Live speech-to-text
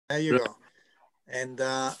There you go. And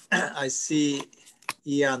I see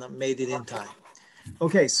Ian made it in time.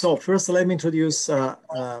 Okay, so first let me introduce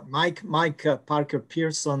Mike Parker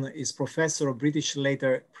Pearson is professor of British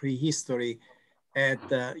later prehistory at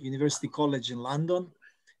University College in London.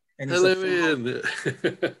 And hello, Ian.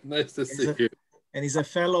 Nice to see you. And he's a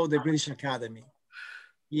fellow of the British Academy.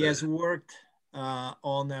 He has worked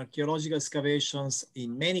on archaeological excavations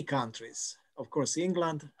in many countries. Of course,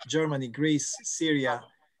 England, Germany, Greece, Syria,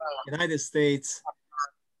 United States,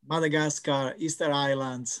 Madagascar, Easter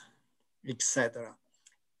Islands, etc.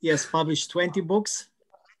 He has published 20 books,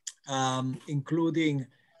 including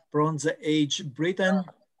Bronze Age Britain,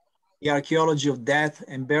 The Archaeology of Death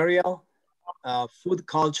and Burial, Food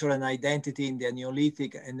Culture and Identity in the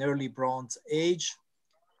Neolithic and Early Bronze Age,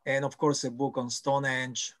 and of course, a book on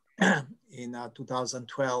Stonehenge in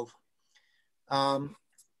 2012. So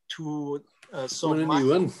a new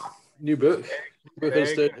one, new book.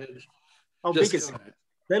 Stonehenge. How big is it?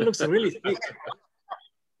 That looks really thick.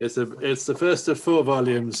 It's the first of 4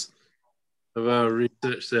 volumes of our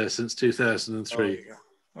research there since 2003.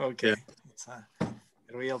 Okay, yeah. It's a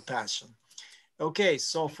real passion. Okay,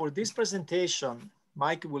 so for this presentation,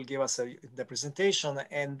 Mike will give us the presentation,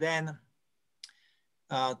 and then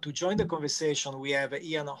to join the conversation, we have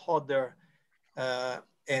Ian Hodder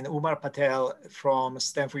and Umar Patel from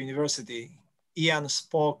Stanford University. Ian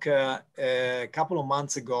spoke a couple of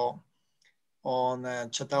months ago on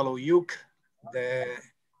Çatalhöyük, the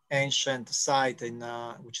ancient site in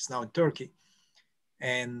which is now in Turkey,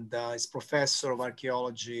 and is professor of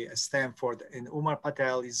archaeology at Stanford. And Umar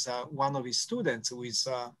Patel is one of his students who is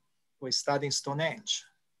studying Stonehenge.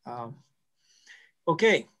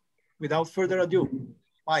 Okay, without further ado,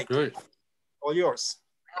 Mike, right. All yours.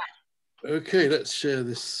 Okay, let's share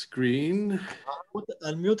this screen.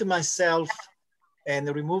 I'll mute myself and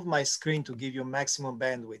remove my screen to give you maximum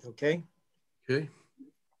bandwidth, okay? Okay.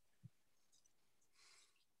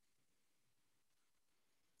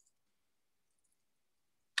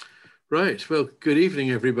 Right, well, good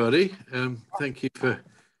evening, everybody. Thank you for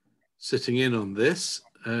sitting in on this.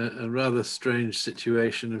 A rather strange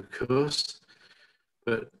situation, of course,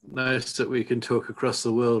 but nice that we can talk across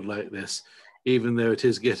the world like this, even though it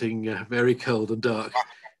is getting very cold and dark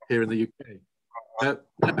here in the UK. Now,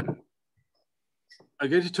 I'm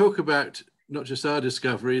going to talk about not just our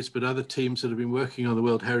discoveries, but other teams that have been working on the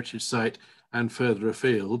World Heritage Site and further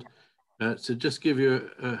afield, to just give you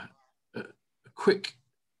a quick,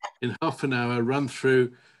 in half an hour, run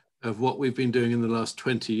through of what we've been doing in the last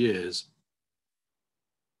 20 years.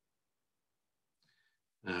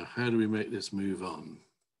 Now, how do we make this move on?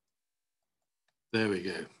 There we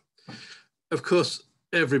go. Of course,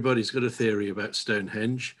 everybody's got a theory about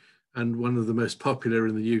Stonehenge, and one of the most popular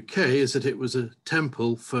in the UK is that it was a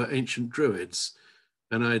temple for ancient Druids,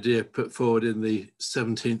 an idea put forward in the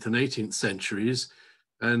 17th and 18th centuries,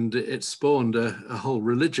 and it spawned a whole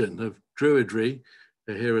religion of Druidry.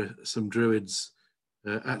 Here are some Druids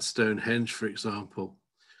at Stonehenge, for example.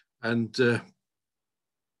 And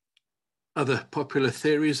other popular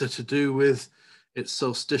theories are to do with its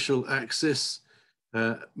solstitial axis,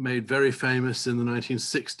 made very famous in the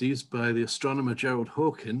 1960s by the astronomer Gerald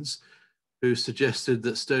Hawkins, who suggested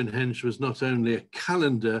that Stonehenge was not only a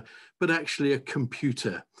calendar, but actually a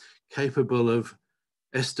computer capable of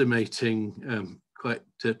estimating quite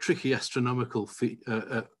tricky astronomical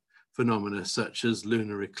phenomena such as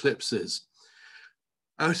lunar eclipses.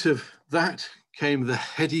 Out of that came the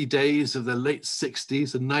heady days of the late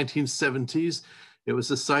 60s and 1970s. It was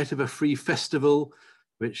the site of a free festival,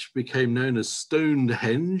 which became known as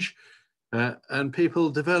Stonehenge, and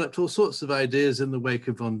people developed all sorts of ideas in the wake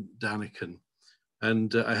of von Daniken.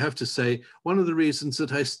 And I have to say, one of the reasons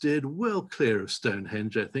that I steered well clear of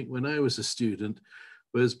Stonehenge, I think, when I was a student,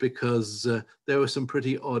 was because there were some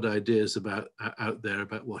pretty odd ideas out there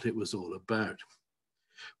about what it was all about.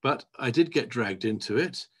 But I did get dragged into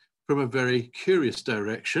it from a very curious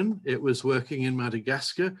direction. It was working in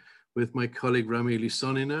Madagascar with my colleague Ramili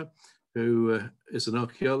Sonino, who is an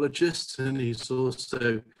archaeologist, and he's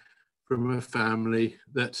also from a family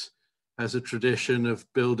that has a tradition of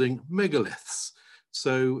building megaliths.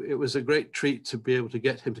 So it was a great treat to be able to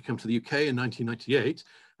get him to come to the UK in 1998.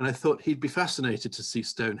 And I thought he'd be fascinated to see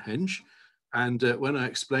Stonehenge. And when I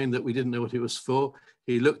explained that we didn't know what it was for,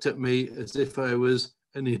 he looked at me as if I was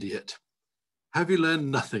an idiot. Have you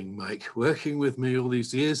learned nothing, Mike, working with me all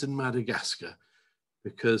these years in Madagascar?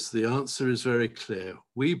 Because the answer is very clear.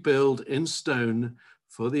 We build in stone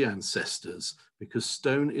for the ancestors, because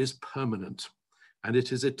stone is permanent and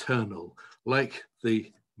it is eternal, like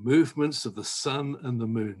the movements of the sun and the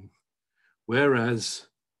moon. Whereas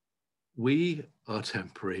we are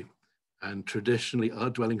temporary, and traditionally our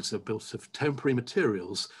dwellings are built of temporary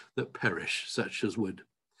materials that perish, such as wood.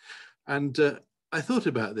 And I thought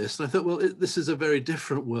about this, and I thought, well, this is a very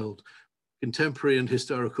different world, contemporary and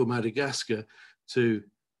historical Madagascar, to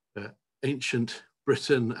ancient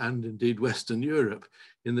Britain and indeed Western Europe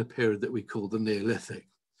in the period that we call the Neolithic.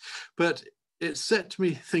 But it set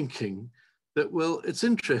me thinking that, well, it's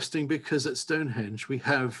interesting because at Stonehenge we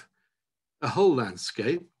have a whole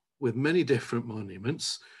landscape with many different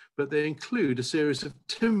monuments, but they include a series of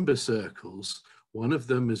timber circles. One of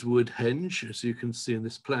them is Woodhenge, as you can see in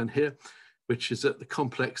this plan here, which is at the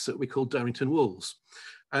complex that we call Darrington Walls.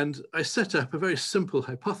 And I set up a very simple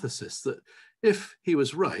hypothesis that if he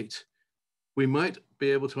was right, we might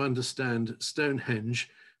be able to understand Stonehenge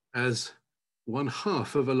as one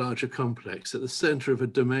half of a larger complex at the center of a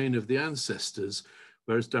domain of the ancestors,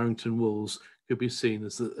 whereas Darrington Walls could be seen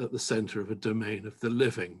as at the center of a domain of the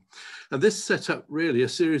living. And this set up really a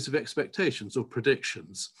series of expectations or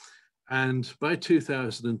predictions. And by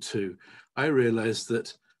 2002, I realized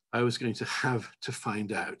that I was going to have to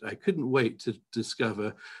find out. I couldn't wait to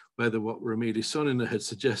discover whether what Rami Sonina had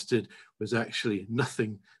suggested was actually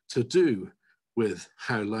nothing to do with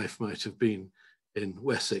how life might have been in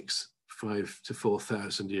Wessex 5,000 to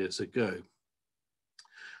 4,000 years ago.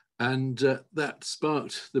 And that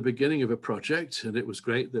sparked the beginning of a project, and it was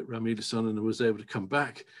great that Rami Sonina was able to come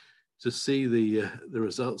back to see the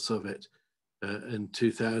results of it in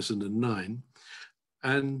 2009.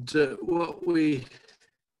 And what we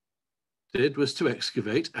did was to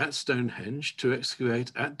excavate at Stonehenge, to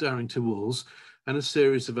excavate at Darrington Walls, and a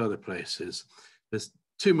series of other places. There's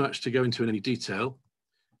too much to go into in any detail,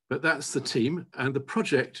 but that's the team. And the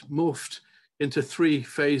project morphed into 3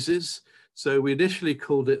 phases. So we initially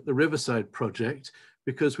called it the Riverside Project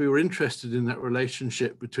because we were interested in that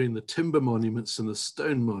relationship between the timber monuments and the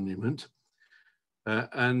stone monument.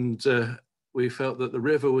 We felt that the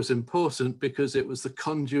river was important because it was the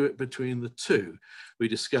conduit between the two. We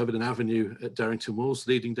discovered an avenue at Darrington Walls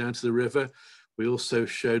leading down to the river. We also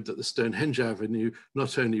showed that the Stonehenge Avenue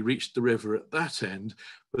not only reached the river at that end,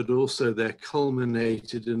 but also there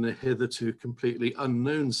culminated in a hitherto completely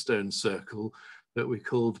unknown stone circle that we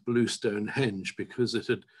called Blue Stonehenge because it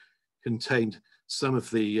had contained some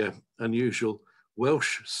of the unusual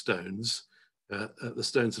Welsh stones, the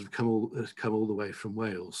stones that have come all the way from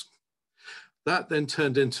Wales. That then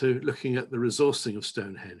turned into looking at the resourcing of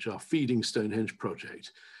Stonehenge, our Feeding Stonehenge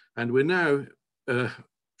project. And we're now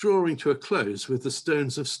drawing to a close with the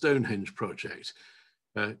Stones of Stonehenge project,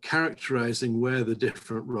 characterizing where the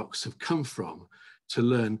different rocks have come from to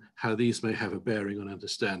learn how these may have a bearing on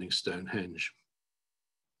understanding Stonehenge.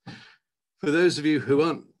 For those of you who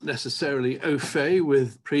aren't necessarily au fait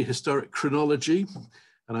with prehistoric chronology,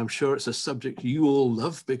 and I'm sure it's a subject you all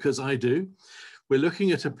love because I do, we're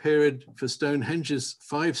looking at a period for Stonehenge's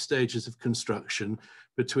 5 stages of construction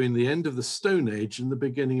between the end of the Stone Age and the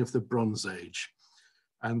beginning of the Bronze Age.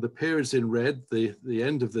 And the periods in red, the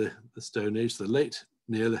end of the Stone Age, the late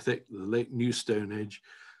Neolithic, the late New Stone Age,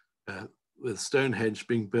 with Stonehenge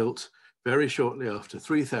being built very shortly after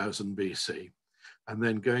 3000 BC, and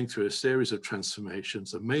then going through a series of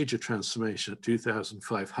transformations, a major transformation at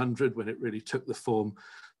 2500 when it really took the form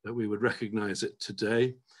that we would recognize it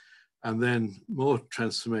today, and then more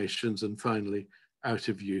transformations, and finally out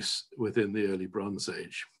of use within the early Bronze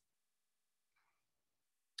Age.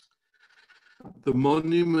 The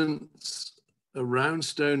monuments around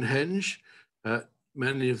Stonehenge,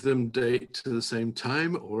 many of them date to the same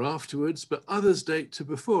time or afterwards, but others date to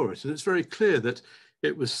before it. And it's very clear that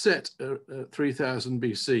it was set at 3000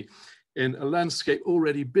 BC in a landscape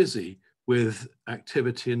already busy with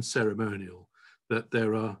activity and ceremonial, that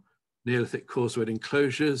there are Neolithic causewayed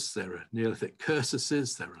enclosures, there are Neolithic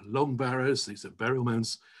cursuses, there are long barrows, these are burial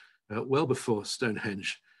mounds, well before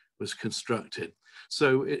Stonehenge was constructed.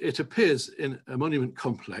 So it appears in a monument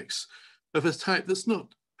complex of a type that's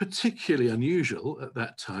not particularly unusual at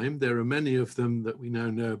that time. There are many of them that we now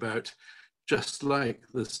know about, just like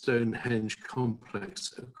the Stonehenge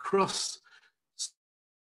complex across.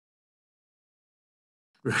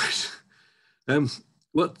 Right.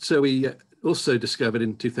 What we also discovered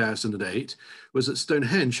in 2008 was that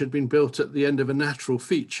Stonehenge had been built at the end of a natural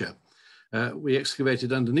feature. We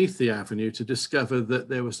excavated underneath the avenue to discover that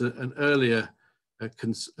there was an earlier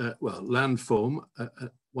landform,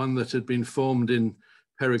 one that had been formed in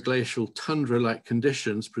periglacial tundra-like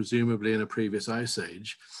conditions, presumably in a previous ice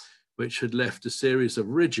age, which had left a series of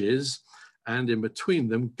ridges and in between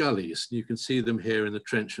them gullies. You can see them here in the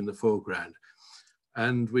trench in the foreground.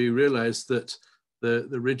 And we realized that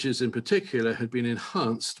the ridges in particular had been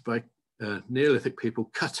enhanced by Neolithic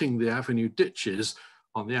people cutting the avenue ditches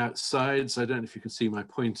on the outsides. I don't know if you can see my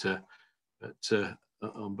pointer, but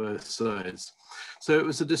on both sides. So it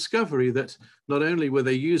was a discovery that not only were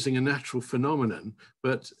they using a natural phenomenon,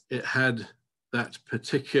 but it had that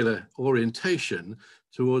particular orientation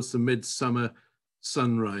towards the midsummer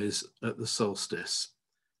sunrise at the solstice.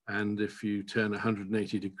 And if you turn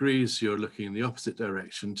 180 degrees, you're looking in the opposite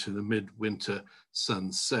direction to the midwinter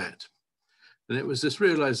sunset. And it was this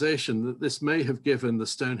realization that this may have given the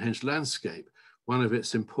Stonehenge landscape one of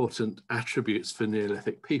its important attributes for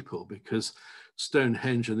Neolithic people, because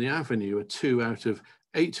Stonehenge and the Avenue are 2 out of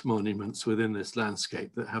 8 monuments within this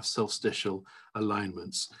landscape that have solstitial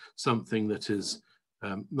alignments, something that is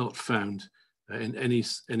not found in any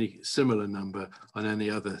similar number on any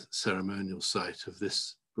other ceremonial site of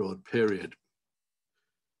this broad period.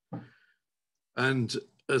 And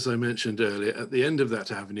as I mentioned earlier, at the end of that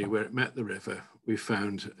avenue where it met the river, we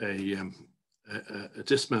found a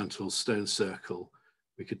dismantled stone circle.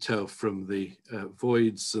 We could tell from the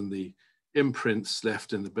voids and the imprints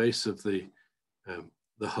left in the base of the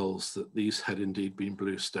holes that these had indeed been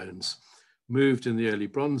blue stones, moved in the early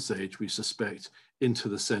Bronze Age, we suspect, into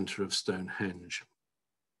the center of Stonehenge.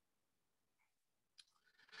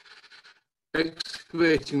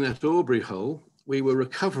 Excavating that Aubrey hole, we were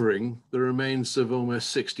recovering the remains of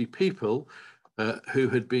almost 60 people who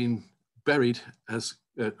had been buried as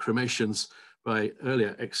cremations by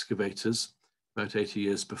earlier excavators about 80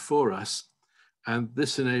 years before us. And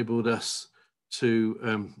this enabled us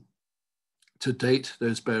to date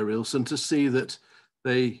those burials and to see that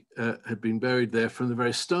they had been buried there from the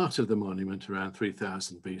very start of the monument around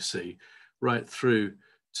 3000 BC, right through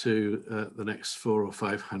to the next 400 or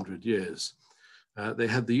 500 years. They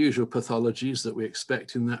had the usual pathologies that we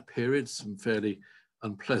expect in that period, some fairly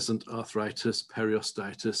unpleasant arthritis,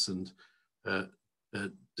 periostitis,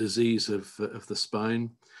 and disease of the spine.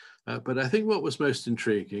 But I think what was most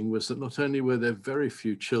intriguing was that not only were there very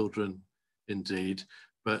few children indeed,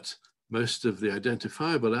 but most of the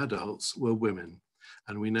identifiable adults were women.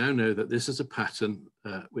 And we now know that this is a pattern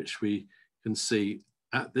which we can see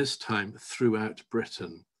at this time throughout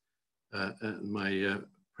Britain. My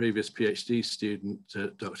previous PhD student,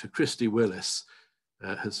 Dr. Christy Willis,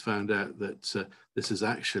 has found out that this is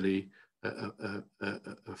actually a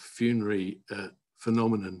funerary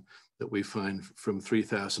phenomenon that we find from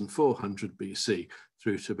 3400 BC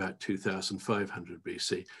through to about 2500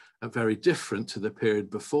 BC, very different to the period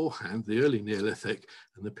beforehand, the early Neolithic,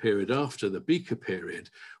 and the period after, the Beaker period,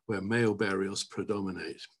 where male burials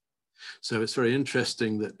predominate. So it's very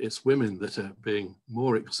interesting that it's women that are being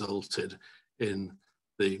more exalted in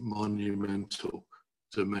the monumental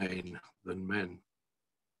domain than men.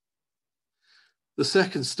 The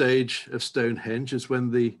second stage of Stonehenge is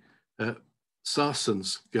when the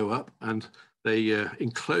Sarsens go up and they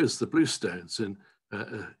enclose the blue stones in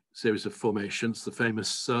a series of formations, the famous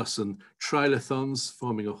Sarsen trilithons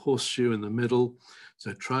forming a horseshoe in the middle.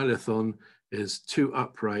 So trilithon is 2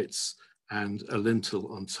 uprights and a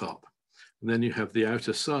lintel on top. And then you have the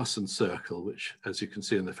outer Sarsen circle, which, as you can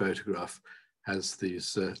see in the photograph, has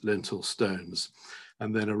these lintel stones.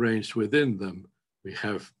 And then arranged within them, we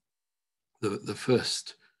have the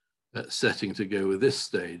first setting to go with this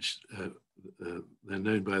stage. They're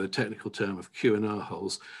known by the technical term of Q&R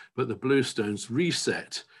holes, but the blue stones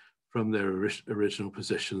reset from their original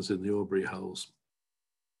positions in the Aubrey holes.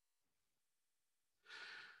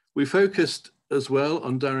 We focused as well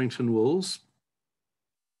on Darrington walls,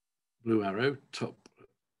 blue arrow, top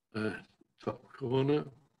corner.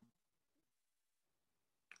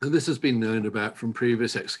 And this has been known about from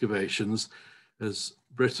previous excavations as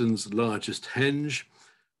Britain's largest henge.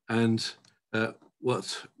 And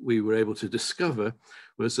what we were able to discover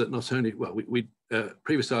was that not only, well,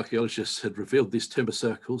 previous archaeologists had revealed these timber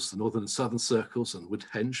circles, the northern and southern circles and wood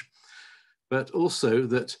henge, but also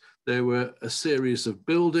that there were a series of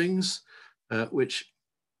buildings which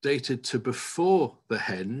dated to before the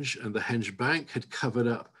henge, and the henge bank had covered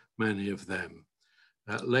up many of them.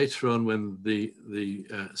 Later on, when the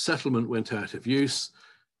settlement went out of use,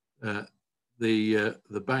 the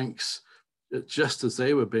banks, just as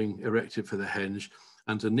they were being erected for the henge,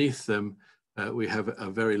 underneath them, we have a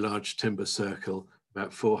very large timber circle,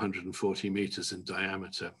 about 440 meters in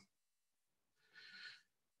diameter.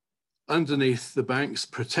 Underneath the banks,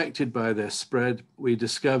 protected by their spread, we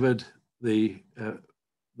discovered the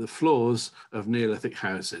floors of Neolithic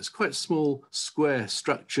houses, quite small square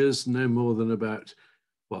structures, no more than about,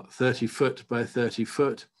 30 foot by 30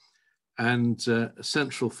 foot, and a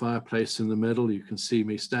central fireplace in the middle. You can see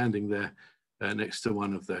me standing there next to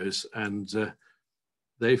one of those, and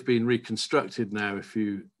they've been reconstructed now. If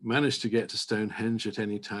you manage to get to Stonehenge at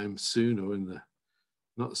any time soon or in the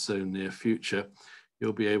not so near future,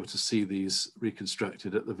 you'll be able to see these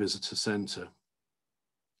reconstructed at the visitor centre.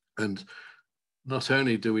 And not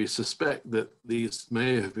only do we suspect that these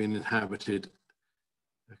may have been inhabited,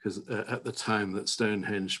 because at the time that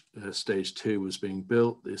Stonehenge stage 2 was being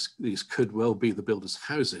built, these could well be the builders'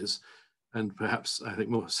 houses. And perhaps, I think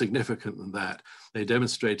more significant than that, they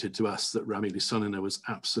demonstrated to us that Ramili Sonina was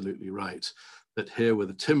absolutely right, that here were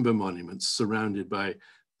the timber monuments surrounded by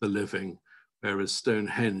the living, whereas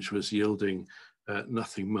Stonehenge was yielding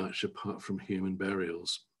nothing much apart from human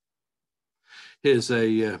burials. Here's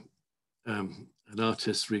an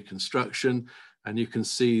artist's reconstruction, and you can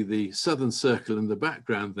see the southern circle in the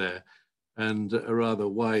background there, and a rather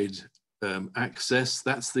wide access.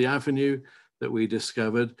 That's the avenue that we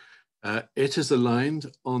discovered. It is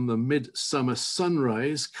aligned on the midsummer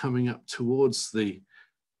sunrise coming up towards the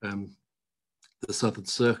southern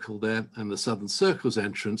circle there, and the southern circle's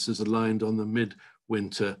entrance is aligned on the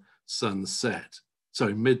midwinter sunset.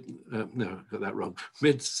 Sorry, no, I got that wrong.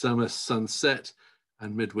 Midsummer sunset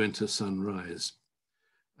and midwinter sunrise.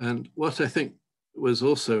 And what I think was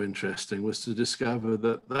also interesting was to discover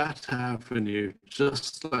that that avenue,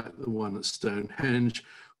 just like the one at Stonehenge,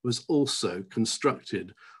 was also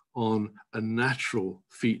constructed on a natural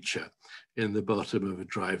feature in the bottom of a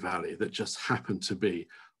dry valley that just happened to be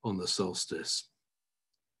on the solstice.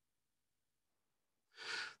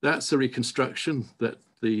 That's a reconstruction that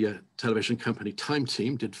the television company Time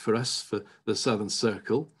Team did for us for the Southern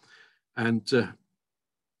Circle. And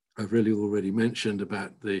I've really already mentioned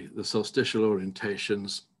about the solstitial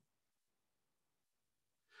orientations.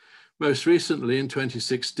 Most recently in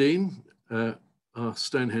 2016, our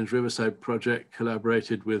Stonehenge Riverside project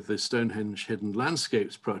collaborated with the Stonehenge Hidden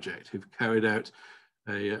Landscapes project, who've carried out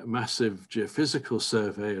a massive geophysical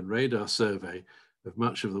survey and radar survey of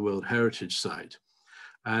much of the World Heritage Site.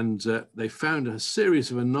 And they found a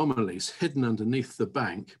series of anomalies hidden underneath the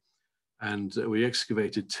bank, and we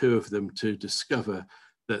excavated 2 of them to discover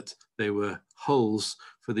that they were holes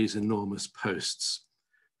for these enormous posts.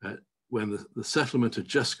 When the settlement had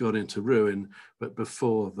just got into ruin, but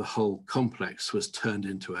before the whole complex was turned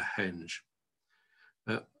into a henge.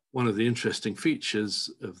 One of the interesting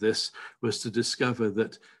features of this was to discover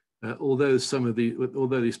that although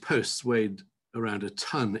these posts weighed around a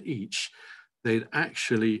ton each, they'd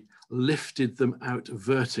actually lifted them out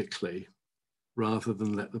vertically rather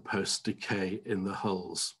than let the posts decay in the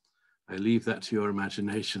holes. I leave that to your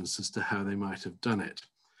imaginations as to how they might have done it,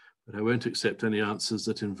 but I won't accept any answers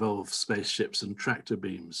that involve spaceships and tractor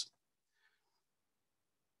beams.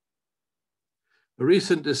 A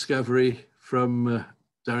recent discovery from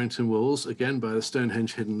Darrington Walls, again by the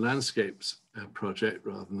Stonehenge Hidden Landscapes project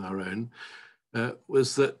rather than our own,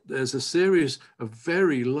 was that there's a series of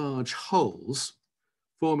very large holes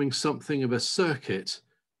forming something of a circuit,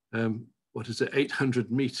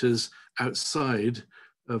 800 meters outside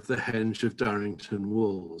of the henge of Darrington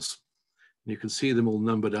Walls. And you can see them all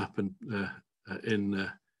numbered up and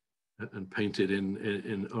painted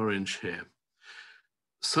in orange here.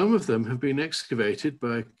 Some of them have been excavated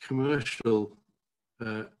by commercial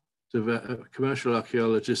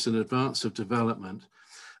archaeologists in advance of development,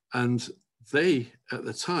 and they, at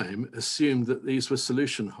the time, assumed that these were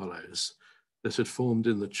solution hollows that had formed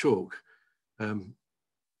in the chalk,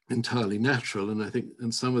 entirely natural, and I think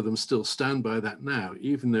some of them still stand by that now,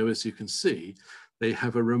 even though, as you can see, they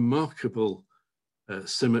have a remarkable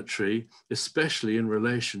symmetry, especially in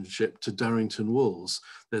relationship to Darrington Walls.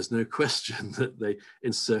 There's no question that they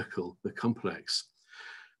encircle the complex.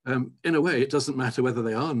 In a way, it doesn't matter whether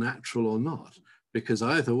they are natural or not, because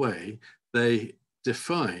either way, they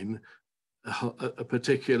define a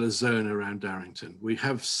particular zone around Darrington. We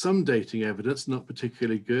have some dating evidence, not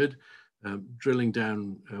particularly good, drilling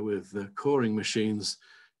down with coring machines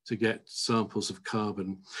to get samples of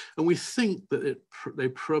carbon. And we think that they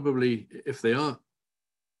probably, if they are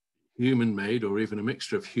human-made or even a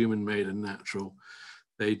mixture of human-made and natural,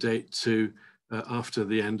 they date to after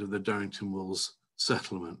the end of the Darrington Walls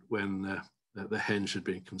settlement, when the henge had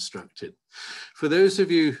been constructed. For those of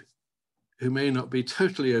you who may not be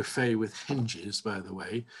totally au fait with henges, by the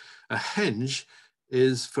way, a henge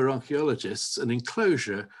is, for archaeologists, an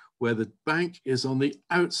enclosure where the bank is on the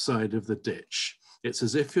outside of the ditch. It's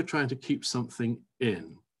as if you're trying to keep something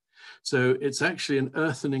in. So it's actually an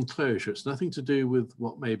earthen enclosure. It's nothing to do with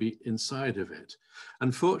what may be inside of it.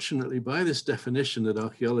 Unfortunately, by this definition that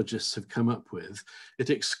archaeologists have come up with, it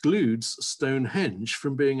excludes Stonehenge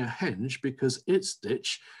from being a henge because its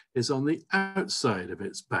ditch is on the outside of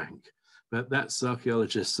its bank. but that's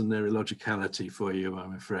archaeologists and their illogicality for you,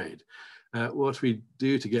 I'm afraid. What we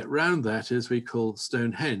do to get round that is we call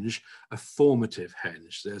Stonehenge a formative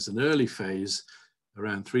henge. There's an early phase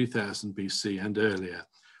around 3000 BC and earlier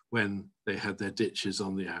when they had their ditches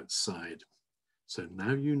on the outside. So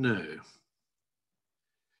now you know.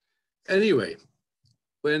 Anyway,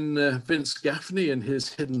 when Vince Gaffney and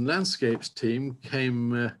his Hidden Landscapes team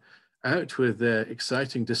came out with their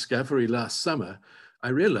exciting discovery last summer, I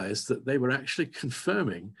realized that they were actually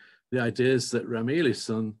confirming the ideas that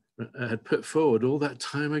Ramilison had put forward all that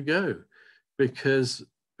time ago, because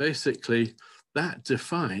basically that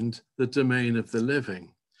defined the domain of the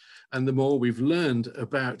living. And the more we've learned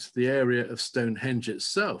about the area of Stonehenge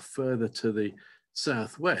itself, further to the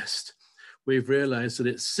southwest, we've realized that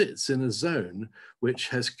it sits in a zone which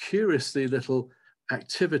has curiously little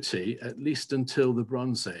activity, at least until the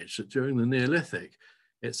Bronze Age. That during the Neolithic,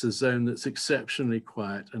 it's a zone that's exceptionally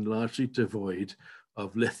quiet and largely devoid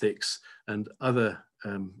of lithics and other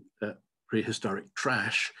prehistoric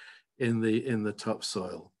trash in the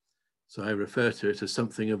topsoil. So I refer to it as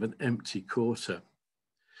something of an empty quarter.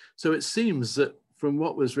 So it seems that from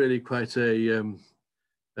what was really quite a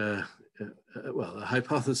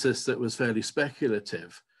hypothesis that was fairly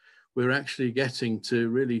speculative, we're actually getting to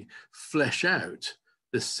really flesh out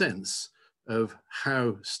the sense of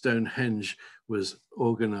how Stonehenge was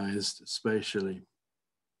organized spatially.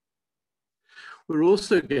 We're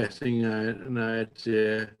also getting an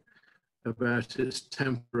idea about its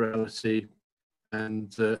temporality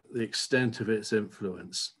and the extent of its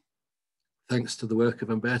influence. Thanks to the work of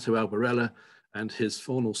Umberto Albarella and his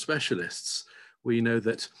faunal specialists, we know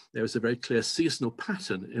that there was a very clear seasonal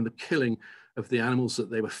pattern in the killing of the animals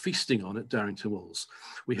that they were feasting on at Darrington Walls.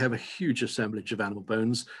 We have a huge assemblage of animal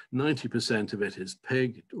bones. 90% of it is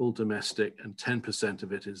pig, all domestic, and 10%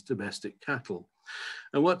 of it is domestic cattle.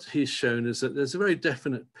 And what he's shown is that there's a very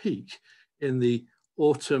definite peak in the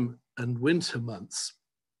autumn and winter months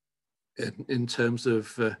in terms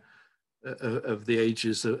of the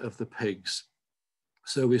ages of the pigs.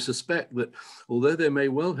 So we suspect that although there may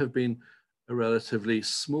well have been a relatively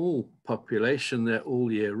small population there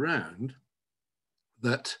all year round,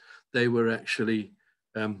 that they were actually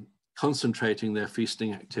concentrating their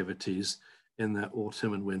feasting activities in that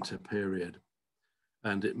autumn and winter period.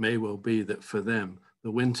 And it may well be that for them, the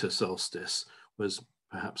winter solstice was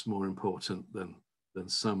perhaps more important than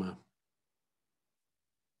summer.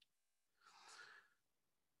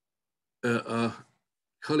 Our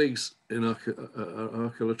colleagues in our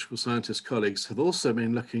archaeological scientist colleagues have also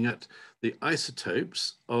been looking at the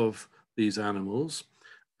isotopes of these animals,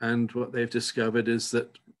 and what they've discovered is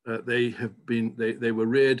that they were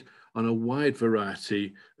reared on a wide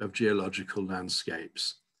variety of geological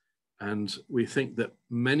landscapes. And we think that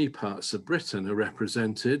many parts of Britain are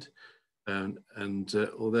represented, and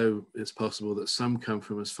although it's possible that some come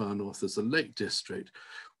from as far north as the Lake District,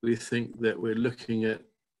 we think that we're looking at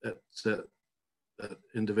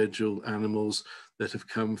individual animals that have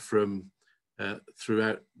come from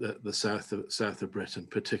throughout the south of Britain,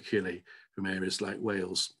 particularly from areas like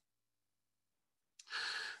Wales.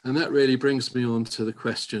 And that really brings me on to the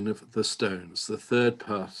question of the stones, the third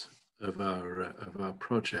part of our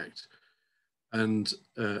project. And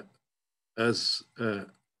as I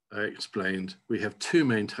explained, we have two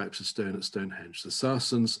main types of stone at Stonehenge, the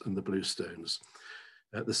sarsens and the blue stones.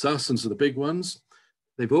 The sarsens are the big ones.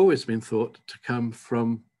 They've always been thought to come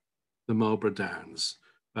from the Marlborough Downs,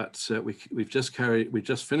 but we've just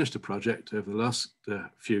finished a project over the last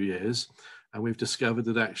few years, and we've discovered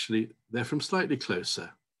that actually they're from slightly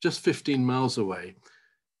closer, just 15 miles away.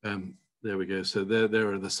 There we go. So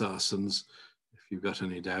there are the sarsens, if you've got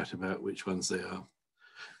any doubt about which ones they are.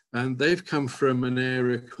 And they've come from an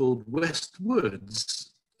area called West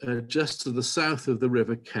Woods, just to the south of the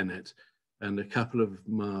River Kennet, and a couple of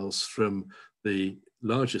miles from the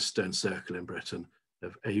largest stone circle in Britain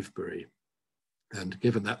of Avebury. And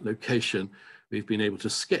given that location, we've been able to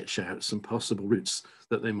sketch out some possible routes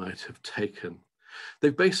that they might have taken.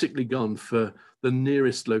 They've basically gone for the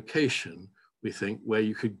nearest location, we think, where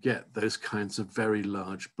you could get those kinds of very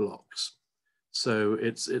large blocks. So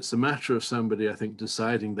it's a matter of somebody, I think,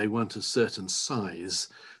 deciding they want a certain size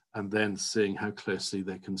and then seeing how closely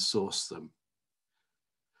they can source them.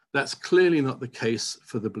 That's clearly not the case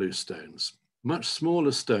for the blue stones. Much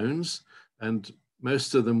smaller stones, and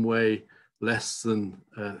most of them weigh less than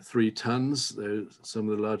 3 tons. Though some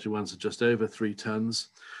of the larger ones are just over 3 tons,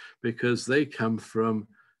 because they come from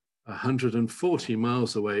 140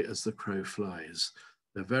 miles away as the crow flies,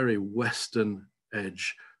 the very western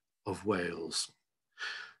edge of Wales.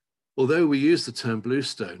 Although we use the term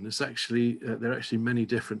bluestone, it's actually, there are actually many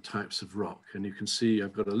different types of rock. And you can see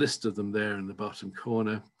I've got a list of them there in the bottom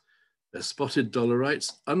corner. There's spotted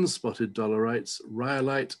dolerites, unspotted dolerites,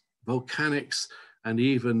 rhyolite, volcanics, and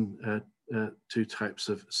even 2 types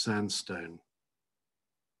of sandstone.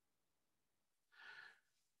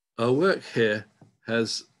 Our work here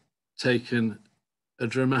has taken a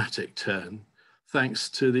dramatic turn thanks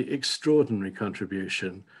to the extraordinary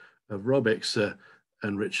contribution of Rob Ixer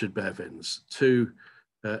and Richard Bevins, 2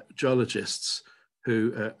 geologists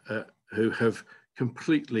who have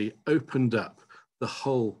completely opened up the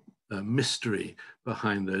whole mystery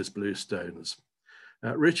behind those bluestones.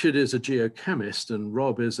 Richard is a geochemist and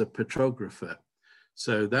Rob is a petrographer.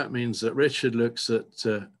 So that means that Richard looks at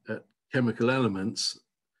chemical elements,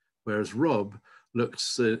 whereas Rob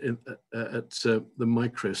looks at the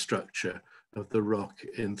microstructure of the rock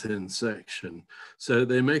in thin section. So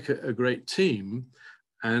they make a great team.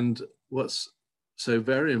 And what's so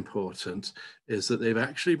very important is that they've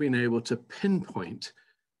actually been able to pinpoint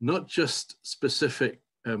not just specific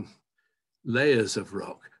layers of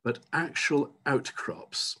rock, but actual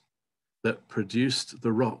outcrops that produced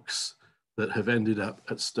the rocks that have ended up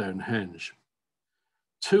at Stonehenge.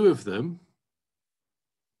 2 of them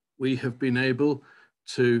we have been able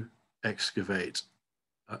to excavate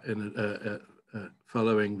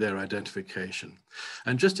following their identification.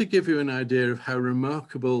 And just to give you an idea of how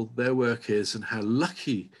remarkable their work is and how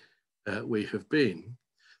lucky we have been,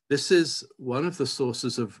 this is one of the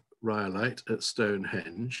sources of rhyolite at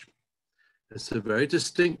Stonehenge. It's a very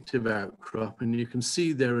distinctive outcrop, and you can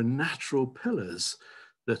see there are natural pillars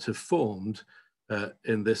that have formed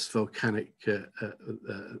in this volcanic,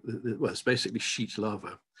 well, it's basically sheet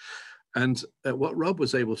lava. And what Rob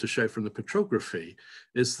was able to show from the petrography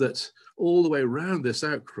is that all the way around this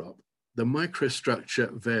outcrop, the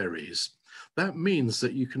microstructure varies. That means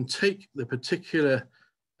that you can take the particular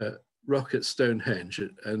rock at Stonehenge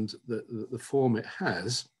and the form it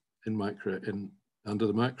has under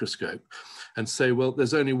the microscope and say, well,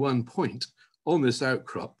 there's only one point on this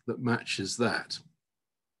outcrop that matches that.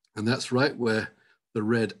 And that's right where the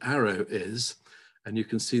red arrow is. And you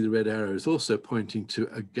can see the red arrow is also pointing to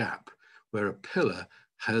a gap where a pillar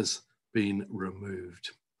has been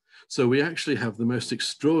removed. So we actually have the most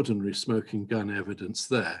extraordinary smoking gun evidence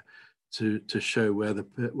there to show where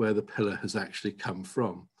the pillar has actually come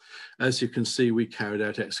from. As you can see, we carried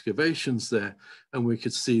out excavations there, and we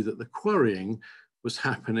could see that the quarrying was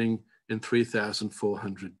happening in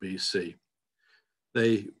 3400 BC.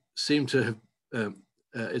 They seem to have,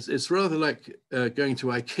 it's rather like going to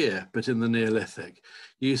IKEA, but in the Neolithic.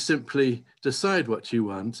 You simply decide what you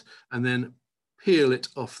want and then peel it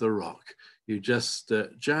off the rock. You just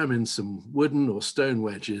jam in some wooden or stone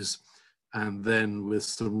wedges, and then with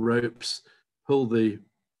some ropes, pull the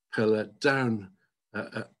pillar down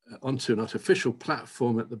onto an artificial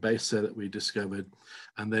platform at the base there that we discovered,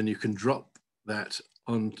 and then you can drop that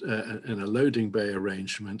on in a loading bay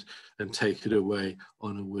arrangement and take it away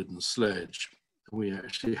on a wooden sledge. And we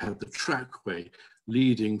actually had the trackway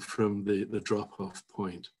leading from the drop-off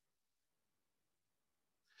point.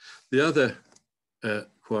 The other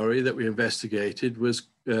quarry that we investigated was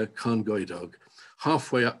Con Goedog,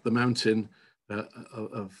 halfway up the mountain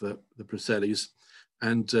of the Preselles.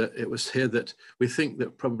 And it was here that we think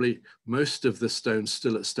that probably most of the stones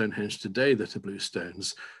still at Stonehenge today that are blue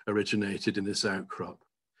stones originated in this outcrop.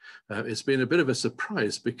 It's been a bit of a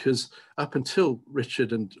surprise because up until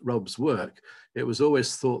Richard and Rob's work, it was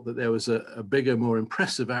always thought that there was a bigger, more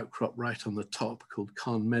impressive outcrop right on the top called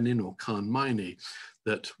Con Menin or Con Mini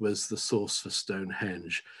that was the source for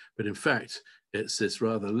Stonehenge. But in fact, it's this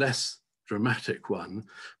rather less dramatic one,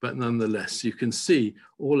 but nonetheless, you can see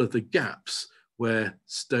all of the gaps where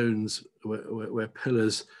stones, where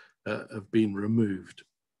pillars have been removed.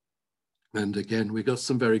 And again, we got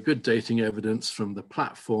some very good dating evidence from the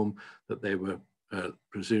platform that they were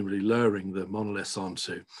presumably lowering the monoliths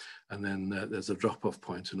onto. And then there's a drop-off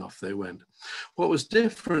point and off they went. What was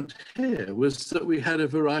different here was that we had a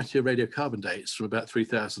variety of radiocarbon dates from about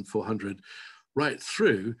 3,400 right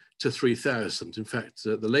through to 3000. In fact,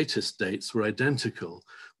 the latest dates were identical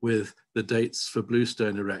with the dates for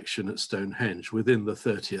bluestone erection at Stonehenge within the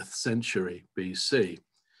 30th century BC.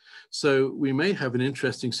 So we may have an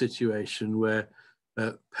interesting situation where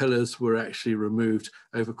pillars were actually removed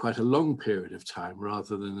over quite a long period of time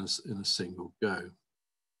rather than in a single go.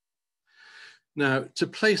 Now, to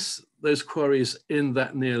place those quarries in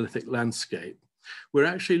that Neolithic landscape, we're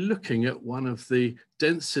actually looking at one of the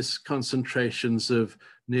densest concentrations of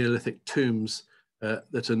Neolithic tombs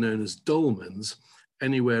that are known as dolmens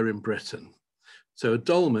anywhere in Britain. So a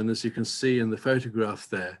dolmen, as you can see in the photograph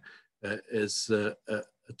there, is a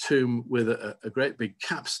tomb with a great big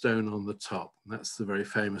capstone on the top. And that's the very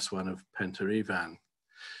famous one of Pentre Ifan.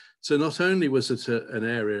 So not only was it an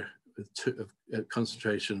area of a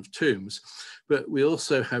concentration of tombs, but we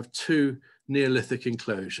also have two Neolithic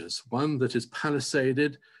enclosures, one that is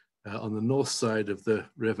palisaded on the north side of the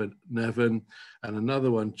River Nevern, and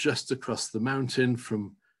another one just across the mountain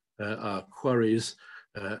from our quarries,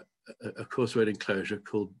 a causewayed enclosure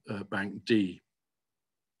called Bank D.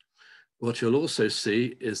 What you'll also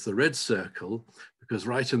see is the red circle, because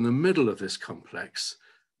right in the middle of this complex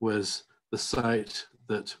was the site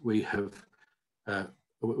that we have,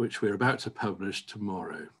 which we're about to publish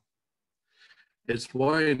tomorrow. It's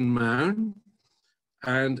Wine Mound,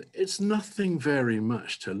 and it's nothing very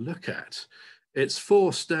much to look at. It's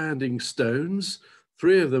 4 standing stones,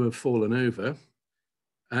 3 of them have fallen over,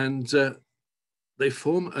 and they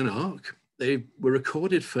form an arc. They were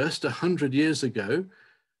recorded first 100 years ago,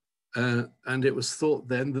 and it was thought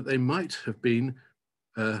then that they might have been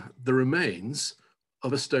the remains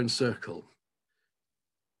of a stone circle.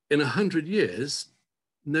 In 100 years,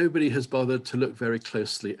 nobody has bothered to look very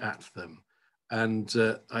closely at them. And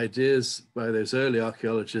ideas by those early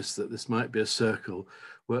archaeologists that this might be a circle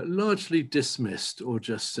were largely dismissed or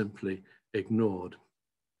just simply ignored.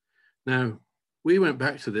 Now, we went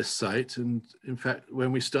back to this site, and in fact,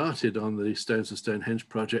 when we started on the Stones of Stonehenge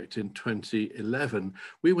project in 2011,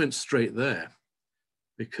 we went straight there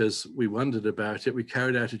because we wondered about it. We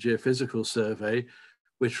carried out a geophysical survey,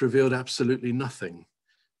 which revealed absolutely nothing.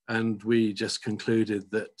 And we just concluded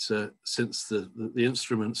that since the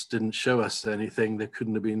instruments didn't show us anything, there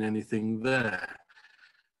couldn't have been anything there.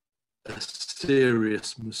 A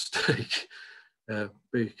serious mistake,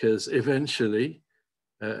 because eventually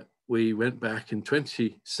we went back in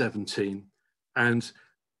 2017 and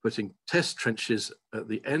putting test trenches at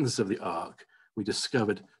the ends of the arc, we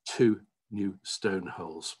discovered 2 new stone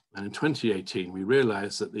holes. And in 2018, we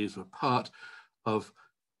realized that these were part of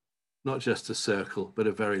not just a circle, but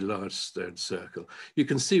a very large stone circle. You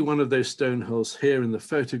can see one of those stone holes here in the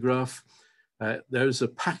photograph. Those are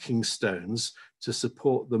packing stones to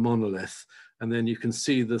support the monolith. And then you can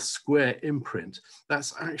see the square imprint.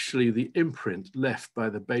 That's actually the imprint left by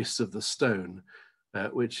the base of the stone,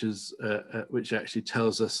 which actually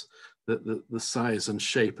tells us that the size and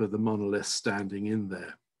shape of the monolith standing in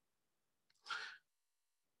there.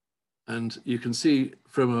 And you can see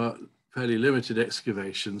from our fairly limited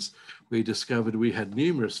excavations, we discovered we had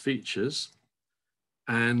numerous features,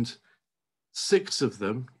 and 6 of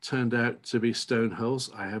them turned out to be stone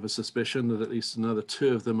holes. I have a suspicion that at least another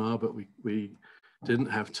 2 of them are, but we didn't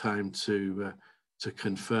have time to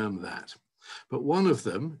confirm that. But one of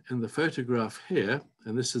them in the photograph here,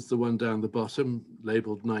 and this is the one down the bottom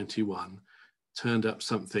labeled 91, turned up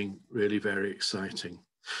something really very exciting.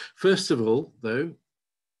 First of all, though,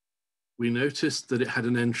 we noticed that it had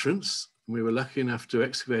an entrance. We were lucky enough to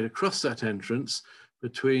excavate across that entrance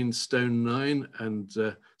between stone 9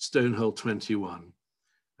 and stone hole 21.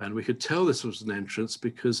 And we could tell this was an entrance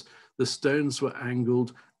because the stones were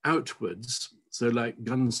angled outwards, so like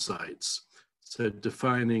gun sights, so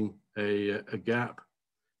defining a gap,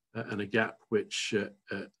 and a gap which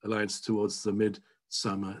aligns towards the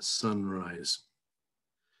midsummer sunrise.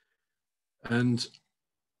 And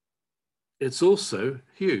it's also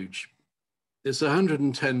huge. It's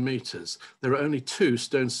 110 meters. There are only 2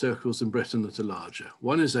 stone circles in Britain that are larger.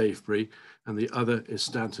 One is Avebury and the other is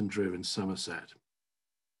Stanton Drew in Somerset.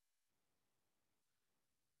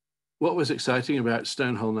 What was exciting about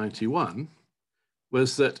stone hole 91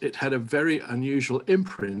 was that it had a very unusual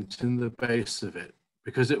imprint in the base of it,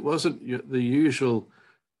 because it wasn't the usual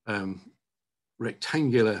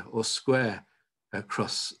rectangular or square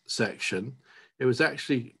cross section. It was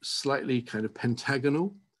actually slightly kind of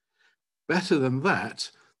pentagonal. Better than that,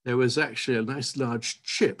 there was actually a nice large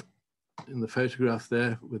chip in the photograph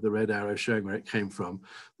there with the red arrow showing where it came from,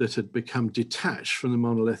 that had become detached from the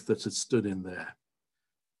monolith that had stood in there.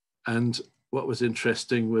 And what was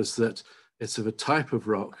interesting was that it's of a type of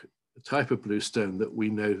rock, a type of bluestone that we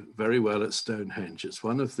know very well at Stonehenge. It's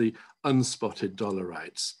one of the unspotted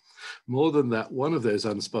dolerites. More than that, one of those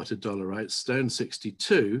unspotted dolerites, stone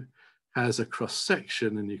 62, has a cross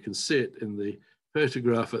section, and you can see it in the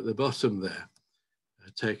photograph at the bottom there,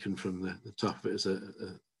 taken from the top of it as a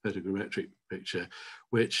photogrammetric picture,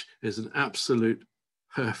 which is an absolute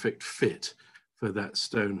perfect fit for that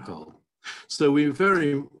stone hole. So we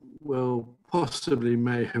very well possibly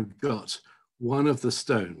may have got one of the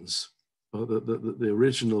stones, or the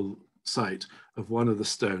original site of one of the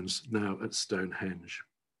stones now at Stonehenge.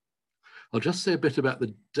 I'll just say a bit about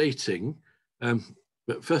the dating,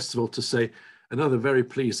 but first of all to say, Another very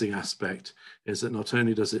pleasing aspect is that not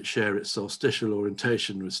only does it share its solstitial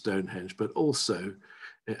orientation with Stonehenge, but also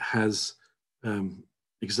it has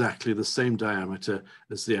exactly the same diameter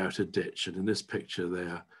as the outer ditch. And in this picture, they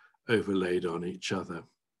are overlaid on each other.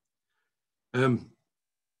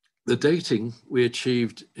 The dating we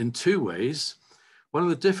achieved in two ways. One of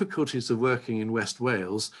the difficulties of working in West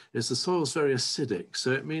Wales is the soil is very acidic.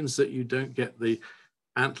 So it means that you don't get the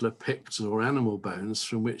antler picks or animal bones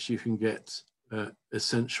from which you can get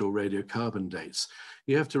essential radiocarbon dates.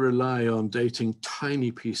 You have to rely on dating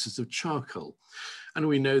tiny pieces of charcoal. And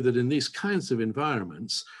we know that in these kinds of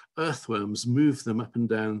environments, earthworms move them up and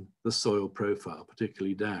down the soil profile,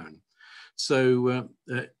 particularly down. So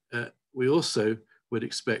we also would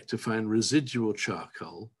expect to find residual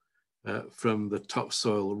charcoal from the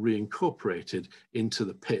topsoil reincorporated into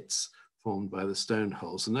the pits formed by the stone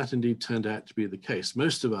holes. And that indeed turned out to be the case.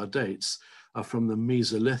 Most of our dates are from the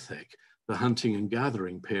Mesolithic, the hunting and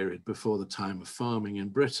gathering period before the time of farming in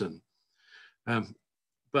Britain.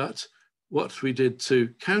 But what we did to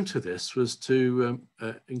counter this was to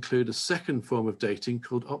include a second form of dating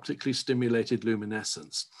called optically stimulated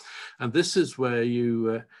luminescence. And this is where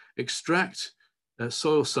you extract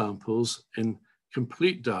soil samples in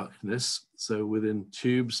complete darkness, so within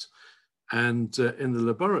tubes, and in the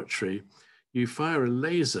laboratory, you fire a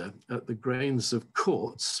laser at the grains of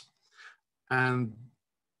quartz, and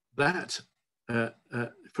that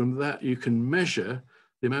from that you can measure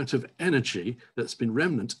the amount of energy that's been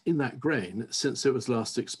remnant in that grain since it was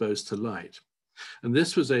last exposed to light. And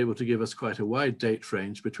this was able to give us quite a wide date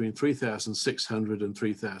range between 3600 and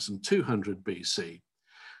 3200 BC.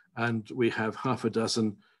 And we have half a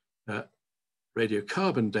dozen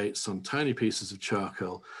radiocarbon dates on tiny pieces of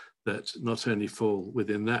charcoal that not only fall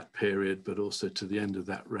within that period, but also to the end of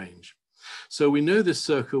that range. So we know this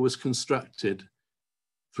circle was constructed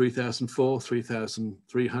 3004,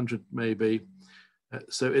 3300 maybe.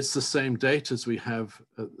 So it's the same date as we have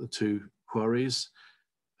at the two quarries,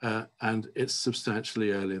 and it's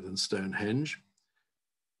substantially earlier than Stonehenge.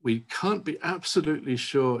 We can't be absolutely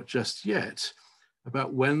sure just yet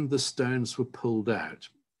about when the stones were pulled out.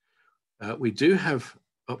 We do have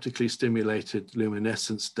optically stimulated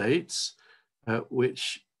luminescence dates,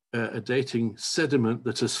 which are dating sediment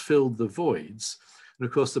that has filled the voids. And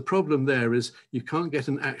of course, the problem there is you can't get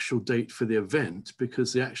an actual date for the event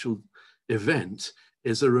because the actual event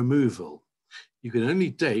is a removal. You can only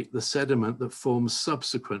date the sediment that forms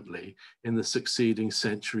subsequently in the succeeding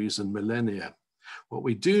centuries and millennia. What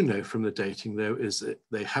we do know from the dating, though, is that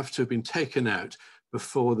they have to have been taken out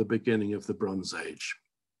before the beginning of the Bronze Age.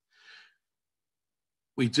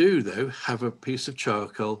 We do, though, have a piece of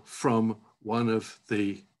charcoal from one of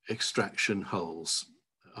the extraction holes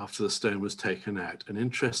after the stone was taken out. And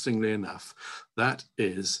interestingly enough, that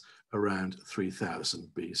is around 3000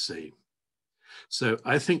 BC. So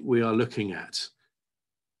I think we are looking at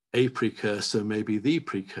a precursor, maybe the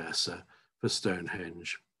precursor for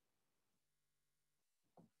Stonehenge.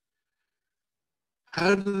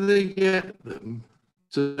 How do they get them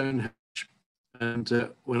to Stonehenge? And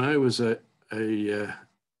when I was a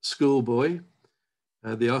schoolboy,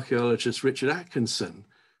 the archaeologist Richard Atkinson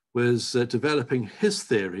was developing his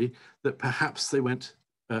theory that perhaps they went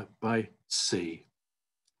by sea.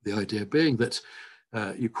 The idea being that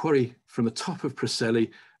you quarry from the top of Preseli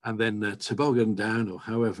and then toboggan down, or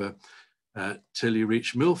however, till you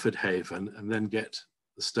reach Milford Haven, and then get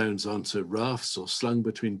the stones onto rafts or slung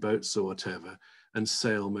between boats or whatever, and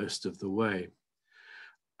sail most of the way.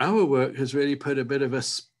 Our work has really put a bit of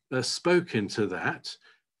a spoke into that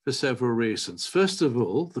for several reasons. First of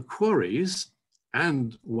all, the quarries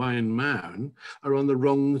and Waun Mawn are on the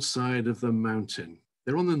wrong side of the mountain.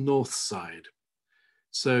 They're on the north side.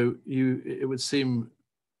 So it would seem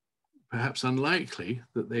perhaps unlikely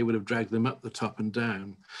that they would have dragged them up the top and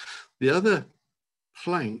down. The other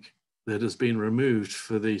plank that has been removed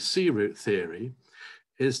for the sea route theory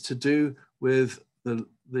is to do with the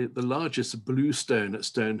largest blue stone at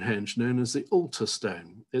Stonehenge, known as the altar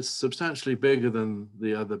stone. It's substantially bigger than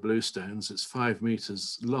the other blue stones. It's 5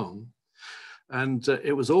 meters long. And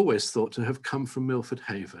it was always thought to have come from Milford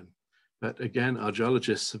Haven. But again, our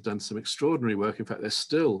geologists have done some extraordinary work. In fact, they're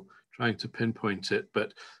still trying to pinpoint it,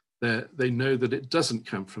 but they know that it doesn't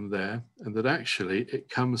come from there, and that actually it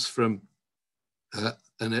comes from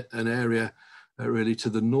an area really to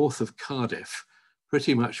the north of Cardiff,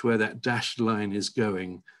 pretty much where that dashed line is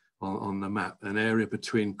going on the map, an area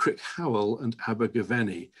between Crickhowell and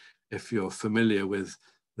Abergavenny, if you're familiar with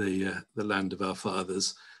the land of our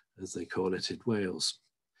fathers, as they call it in Wales.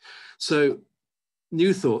 So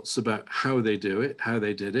new thoughts about how they do it, how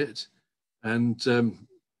they did it. And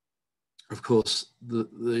of course,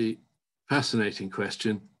 the fascinating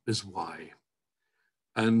question is why?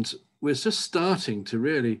 And we're just starting to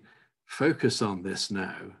really focus on this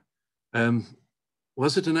now.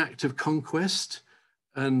 Was it an act of conquest?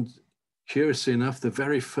 And curiously enough, the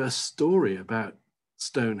very first story about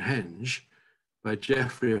Stonehenge by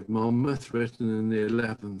Geoffrey of Monmouth, written in the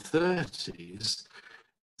 1130s,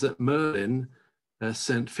 that Merlin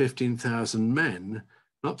sent 15,000 men,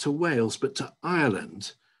 not to Wales, but to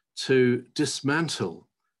Ireland, to dismantle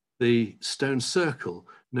the stone circle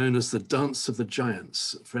known as the Dance of the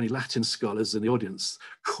Giants. For any Latin scholars in the audience,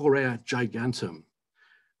 Chorea Gigantum.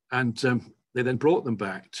 And they then brought them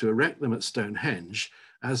back to erect them at Stonehenge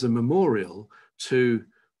as a memorial to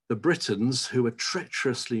the Britons who were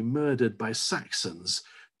treacherously murdered by Saxons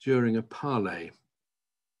during a parley.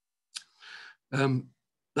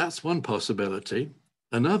 That's one possibility.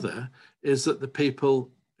 Another is that the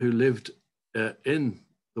people who lived in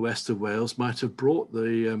the west of Wales might have brought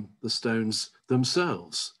the stones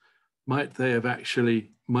themselves. Might they have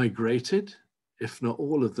actually migrated? If not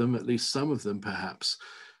all of them, at least some of them perhaps.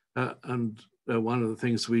 And one of the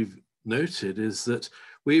things we've noted is that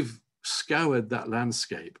we've scoured that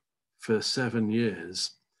landscape for 7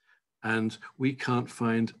 years and we can't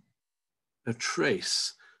find a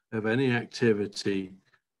trace of any activity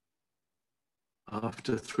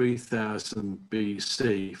after 3000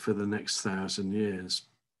 BC for the next 1,000 years,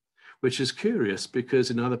 which is curious because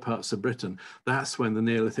in other parts of Britain, that's when the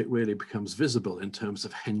Neolithic really becomes visible in terms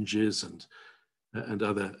of henges and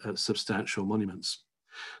other substantial monuments.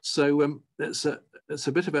 So it's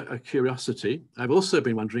a bit of a curiosity. I've also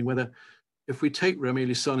been wondering whether, if we take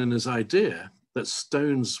Romili Sonina's idea that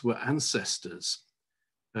stones were ancestors,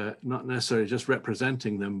 not necessarily just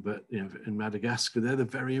representing them, but in Madagascar, they're the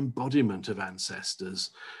very embodiment of ancestors.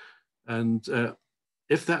 And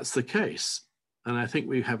if that's the case, and I think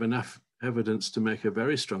we have enough evidence to make a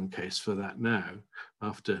very strong case for that now,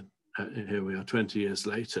 after here we are 20 years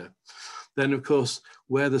later, then of course,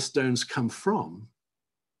 where the stones come from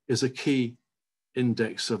is a key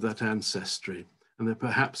index of that ancestry. And that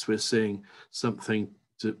perhaps we're seeing something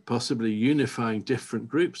to possibly unifying different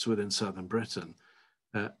groups within southern Britain.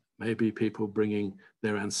 Maybe people bringing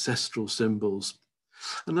their ancestral symbols.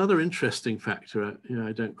 Another interesting factor,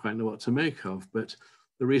 I don't quite know what to make of, but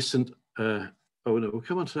the recent, oh no, we'll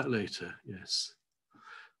come on to that later, yes.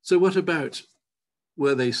 So what about,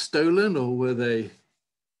 were they stolen or were they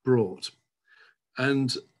brought?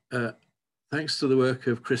 And thanks to the work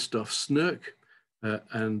of Christoph Snurk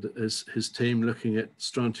and his team looking at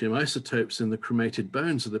strontium isotopes in the cremated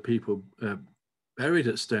bones of the people buried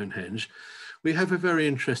at Stonehenge, we have a very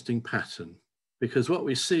interesting pattern, because what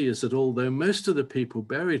we see is that although most of the people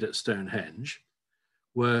buried at Stonehenge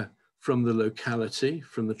were from the locality,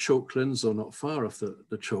 from the chalklands or not far off the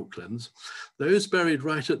chalklands, those buried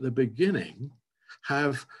right at the beginning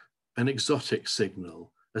have an exotic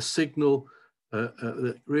signal, a signal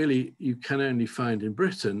that really you can only find in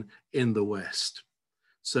Britain in the West.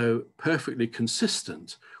 So perfectly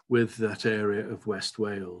consistent with that area of West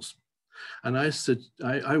Wales. And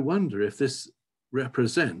I wonder if this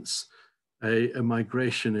represents a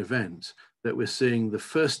migration event, that we're seeing the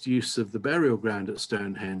first use of the burial ground at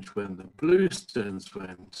Stonehenge when the blue stones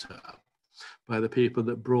went up by the people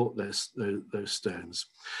that brought those stones.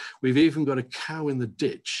 We've even got a cow in the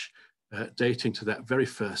ditch dating to that very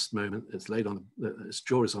first moment. It's laid on, its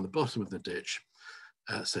jaw is on the bottom of the ditch.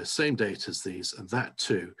 So same date as these, and that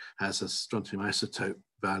too has a strontium isotope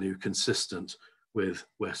value consistent with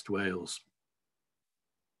West Wales.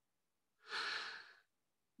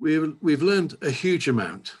 We've learned a huge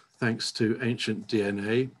amount thanks to ancient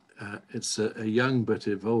DNA. It's a young but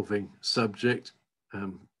evolving subject.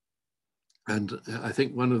 And I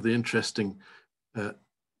think one of the interesting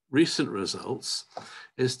recent results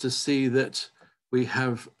is to see that we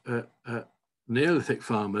have Neolithic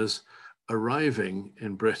farmers arriving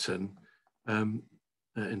in Britain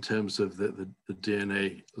in terms of the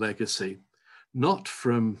DNA legacy, not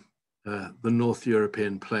from the North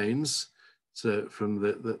European plains, so from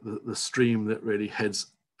the stream that really heads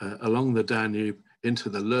along the Danube into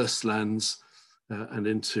the Lurs lands and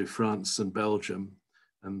into France and Belgium,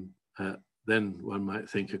 and then one might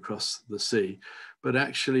think across the sea. But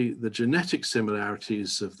actually the genetic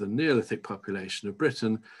similarities of the Neolithic population of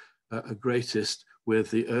Britain are greatest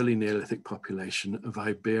with the early Neolithic population of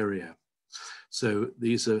Iberia. So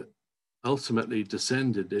these are ultimately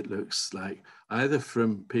descended, it looks like, either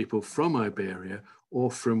from people from Iberia or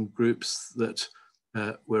from groups that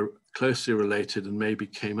were closely related and maybe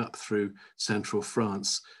came up through central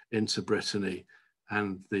France into Brittany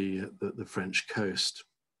and the French coast.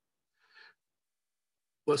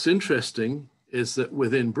 what's interesting is that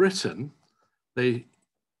within Britain, they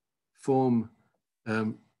form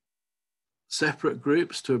separate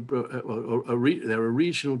groups to, there are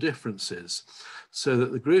regional differences, so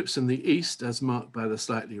that the groups in the east, as marked by the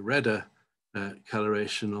slightly redder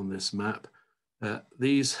coloration on this map,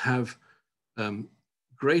 these have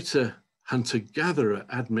greater hunter-gatherer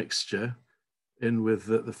admixture in with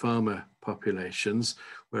the farmer populations,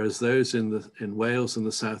 whereas those in Wales and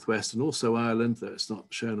the southwest, and also Ireland, though it's not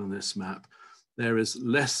shown on this map, there is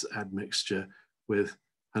less admixture with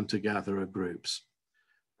hunter-gatherer groups.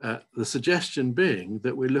 The suggestion being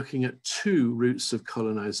that we're looking at two routes of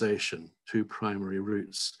colonization, two primary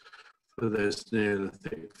routes for those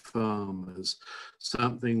Neolithic farmers,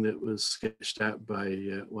 something that was sketched out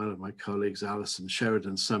by one of my colleagues, Alison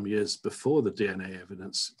Sheridan, some years before the DNA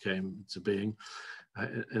evidence came into being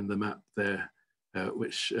in the map there,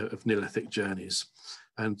 of Neolithic journeys.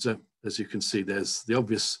 And as you can see, there's the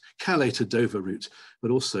obvious Calais to Dover route, but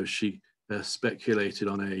also she speculated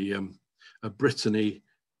on a Brittany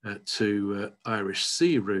to Irish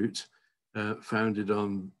Sea route, founded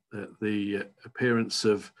on the appearance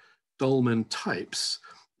of dolmen types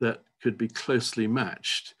that could be closely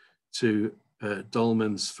matched to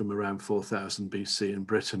dolmens from around 4000 BC in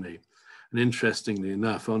Brittany. And interestingly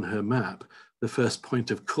enough, on her map, the first point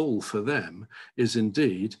of call for them is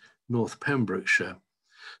indeed North Pembrokeshire.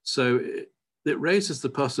 So it raises the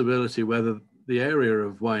possibility whether the area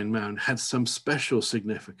of Wine Mound had some special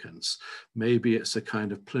significance. Maybe it's a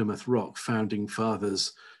kind of Plymouth Rock founding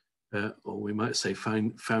fathers, or we might say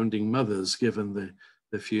founding mothers, given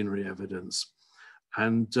the funerary evidence.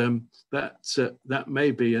 And that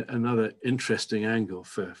may be another interesting angle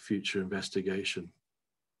for future investigation.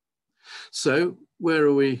 So where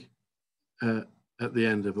are we at the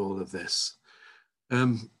end of all of this?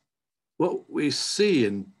 What we see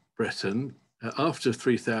in Britain after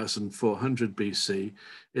 3400 BC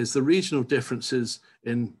is the regional differences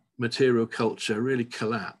in material culture really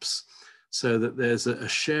collapse, so that there's a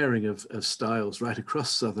sharing of styles right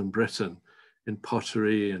across southern Britain in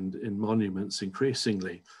pottery and in monuments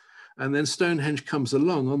increasingly. And then Stonehenge comes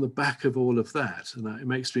along on the back of all of that. And it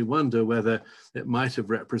makes me wonder whether it might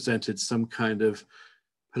have represented some kind of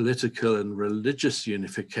political and religious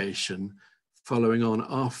unification following on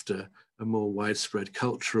after a more widespread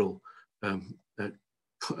cultural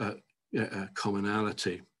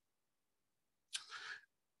commonality.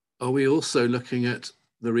 Are we also looking at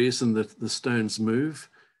the reason that the stones move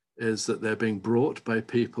is that they're being brought by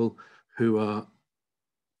people who are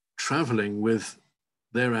traveling with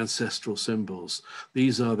their ancestral symbols?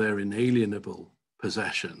 These are their inalienable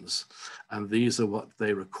possessions, and these are what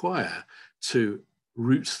they require to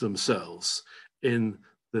root themselves in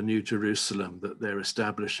the New Jerusalem that they're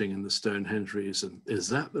establishing in the Stonehenge reason. Is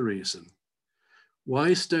that the reason?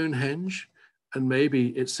 Why Stonehenge? And maybe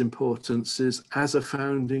its importance is as a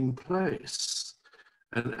founding place,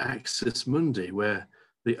 an axis mundi, where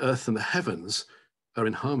the earth and the heavens are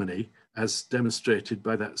in harmony, as demonstrated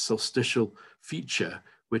by that solstitial feature,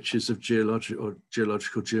 which is of geological,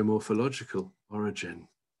 geomorphological origin.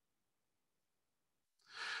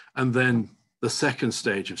 And then the second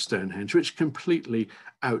stage of Stonehenge, which completely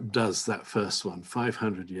outdoes that first one.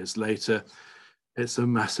 500 years later, it's a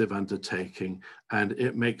massive undertaking, and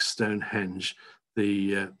it makes Stonehenge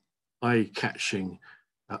the eye-catching,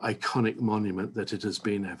 iconic monument that it has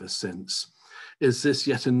been ever since. Is this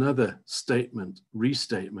yet another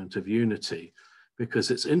restatement of unity?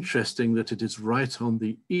 Because it's interesting that it is right on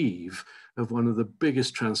the eve of one of the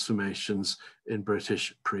biggest transformations in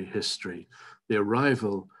British prehistory, the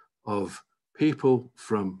arrival of people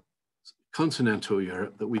from continental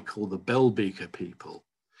Europe that we call the Bell-Beaker people.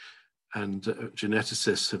 And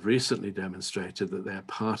geneticists have recently demonstrated that they're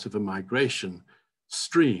part of a migration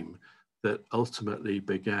stream that ultimately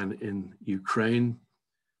began in Ukraine.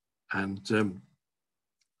 And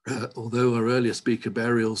although our earliest Beaker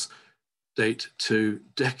burials date to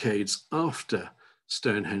decades after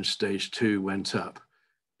Stonehenge Stage 2 went up,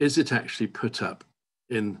 is it actually put up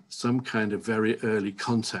in some kind of very early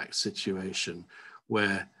contact situation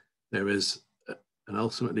where there is an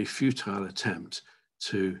ultimately futile attempt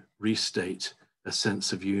to restate a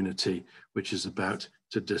sense of unity which is about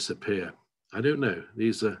to disappear? I don't know.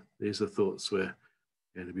 These are thoughts we're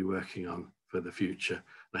going to be working on for the future.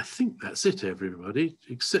 And I think that's it, everybody,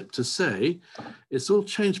 except to say it's all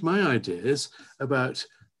changed my ideas about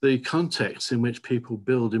the context in which people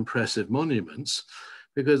build impressive monuments,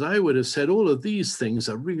 because I would have said all of these things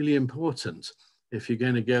are really important if you're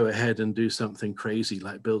going to go ahead and do something crazy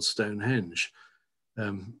like build Stonehenge.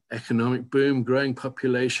 Economic boom, growing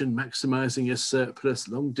population, maximizing your surplus,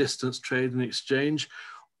 long distance trade and exchange,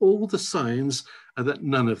 all the signs are that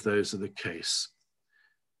none of those are the case.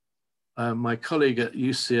 My colleague at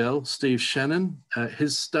UCL, Steve Shannon,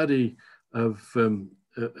 his study of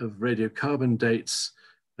radiocarbon dates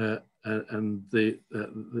and the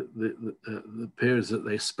periods that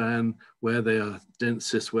they span, where they are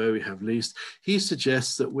densest, where we have least, he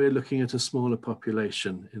suggests that we're looking at a smaller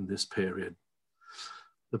population in this period.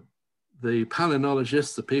 The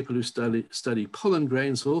palynologists, the people who study pollen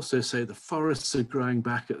grains, also say the forests are growing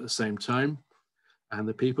back at the same time. And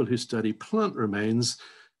the people who study plant remains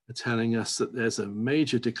are telling us that there's a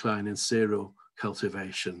major decline in cereal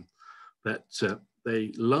cultivation, that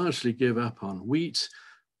they largely give up on wheat,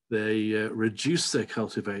 they reduce their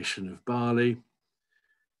cultivation of barley,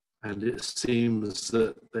 and it seems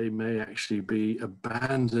that they may actually be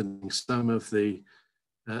abandoning some of the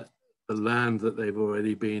land that they've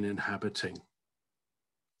already been inhabiting.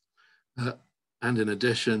 And in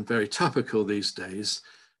addition, very topical these days,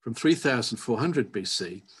 from 3400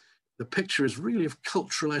 BC, the picture is really of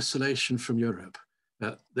cultural isolation from Europe.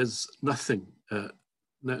 There's nothing,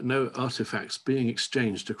 no artifacts being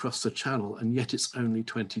exchanged across the channel, and yet it's only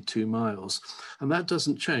 22 miles. And that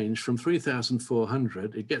doesn't change from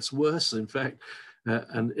 3400. It gets worse, in fact,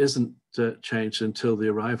 and isn't changed until the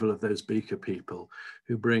arrival of those Beaker people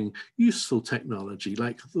who bring useful technology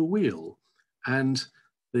like the wheel and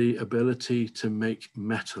the ability to make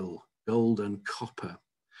metal, gold and copper.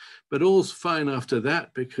 But all's fine after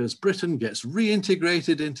that, because Britain gets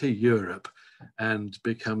reintegrated into Europe and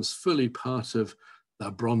becomes fully part of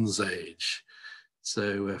the Bronze Age.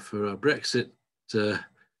 So for our Brexit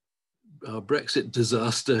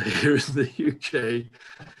disaster here in the UK,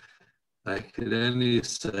 I can only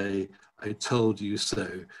say, I told you so.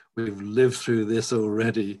 We've lived through this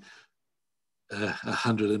already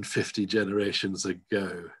 150 generations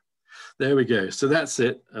ago. There we go. So that's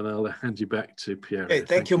it. And I'll hand you back to Piero. Okay,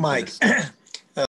 thank you, Mike.